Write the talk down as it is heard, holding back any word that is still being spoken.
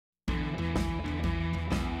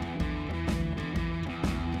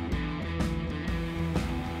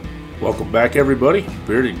Welcome back, everybody.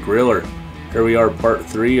 Bearded Griller. Here we are, part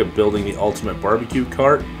 3 of building the ultimate barbecue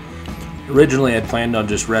cart. Originally I'd planned on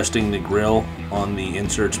just resting the grill on the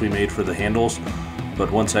inserts we made for the handles, but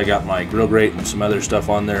once I got my grill grate and some other stuff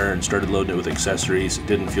on there and started loading it with accessories, it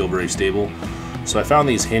didn't feel very stable. So I found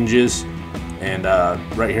these hinges, and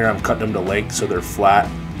right here I'm cutting them to length so they're flat,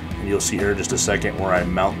 and you'll see here in just a second where I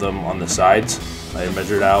mount them on the sides. I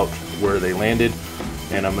measured out where they landed,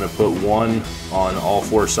 and I'm going to put one on all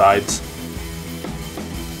 4 sides.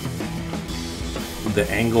 The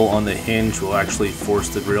angle on the hinge will actually force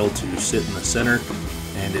the grill to sit in the center,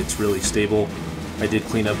 and it's really stable. I did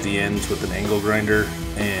clean up the ends with an angle grinder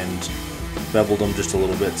and beveled them just a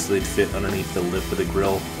little bit so they'd fit underneath the lip of the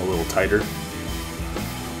grill a little tighter.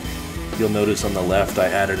 You'll notice on the left I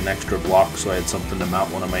added an extra block so I had something to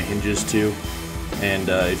mount one of my hinges to. And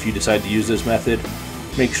if you decide to use this method,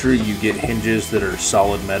 make sure you get hinges that are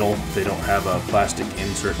solid metal. They don't have a plastic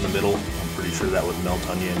insert in the middle. I'm pretty sure that would melt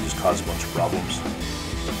on you and just cause a bunch of problems.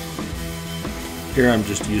 Here I'm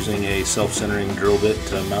just using a self-centering drill bit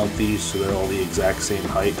to mount these so they're all the exact same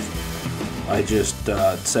height. I just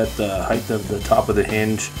set the height of the top of the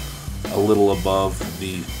hinge a little above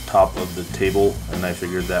the top of the table, and I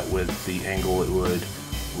figured that with the angle it would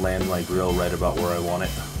land my grill right about where I want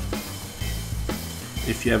it.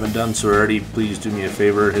 If you haven't done so already, please do me a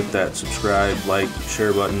favor, hit that subscribe, like,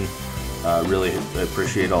 share button. Really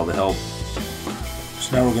appreciate all the help.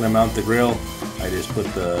 So now we're going to mount the grill. I just put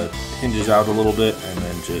the hinges out a little bit and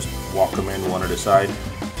then just walk them in one at a side.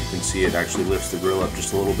 You can see it actually lifts the grill up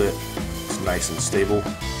just a little bit. It's nice and stable.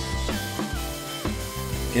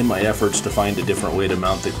 In my efforts to find a different way to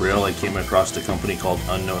mount the grill, I came across a company called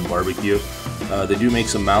Unknown Barbecue. They do make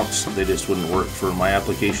some mounts, they just wouldn't work for my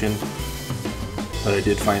application. But I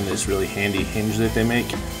did find this really handy hinge that they make.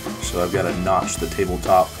 So I've got to notch the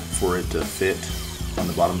tabletop for it to fit on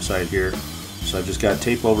the bottom side here. So I've just got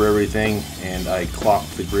tape over everything, and I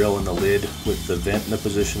clocked the grill and the lid with the vent in the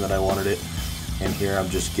position that I wanted it. And here I'm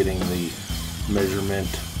just getting the measurement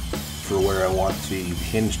for where I want the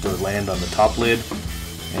hinge to land on the top lid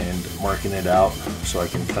and marking it out so I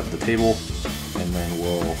can cut the table, and then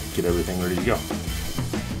we'll get everything ready to go.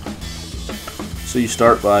 So you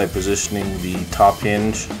start by positioning the top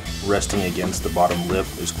hinge resting against the bottom lip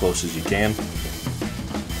as close as you can.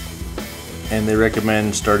 And they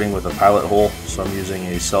recommend starting with a pilot hole, so I'm using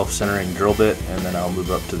a self-centering drill bit, and then I'll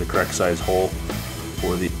move up to the correct size hole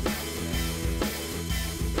for the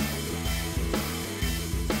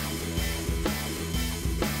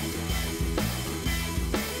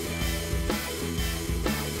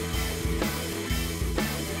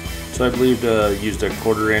So I believe used a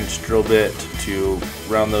 1/4 inch drill bit to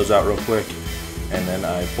round those out real quick, and then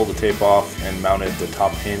I pulled the tape off and mounted the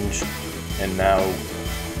top hinge, and now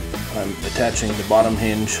I'm attaching the bottom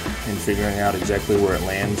hinge and figuring out exactly where it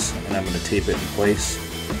lands, and I'm going to tape it in place,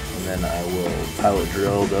 and then I will pilot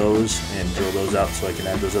drill those and drill those out so I can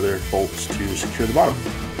add those other bolts to secure the bottom.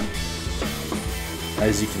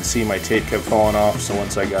 As you can see, my tape kept falling off, so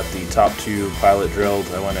once I got the top 2 pilot drilled,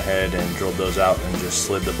 I went ahead and drilled those out and just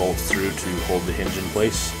slid the bolts through to hold the hinge in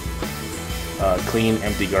place. Clean,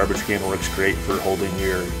 empty garbage can works great for holding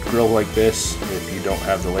your grill like this if you don't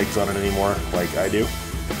have the legs on it anymore, like I do.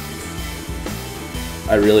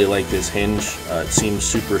 I really like this hinge. It seems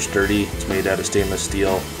super sturdy. It's made out of stainless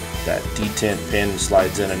steel. That detent pin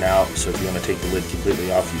slides in and out, so if you want to take the lid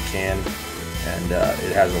completely off, you can. And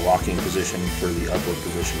it has a locking position for the upward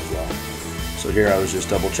position as well. So here I was just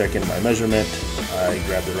double checking my measurement. I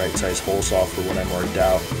grabbed the right size hole saw for what I marked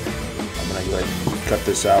out. I'm going to go ahead and cut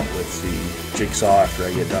this out with the jigsaw after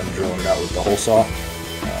I get done drilling it out with the hole saw.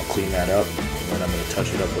 Clean that up, and then I'm going to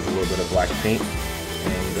touch it up with a little bit of black paint.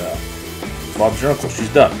 And Bob's your uncle, she's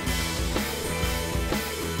done.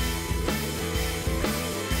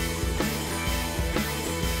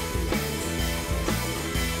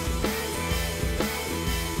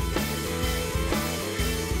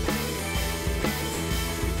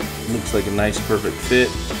 Looks like a nice perfect fit.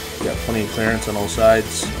 Got plenty of clearance on all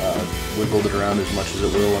sides. Wiggled it around as much as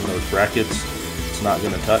it will on those brackets. It's not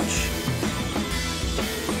going to touch.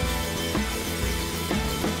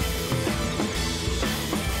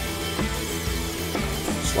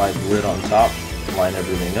 Slide the lid on top, line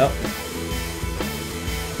everything up,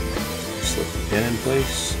 slip the pin in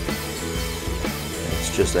place. And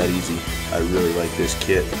it's just that easy. I really like this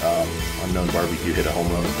kit. Unknown Barbecue hit a home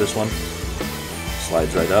run with this one.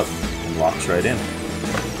 Slides right up and locks right in.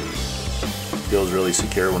 Feels really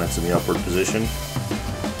secure when it's in the upward position.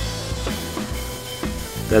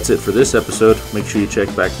 That's it for this episode. Make sure you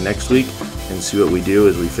check back next week and see what we do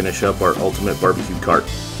as we finish up our ultimate barbecue cart.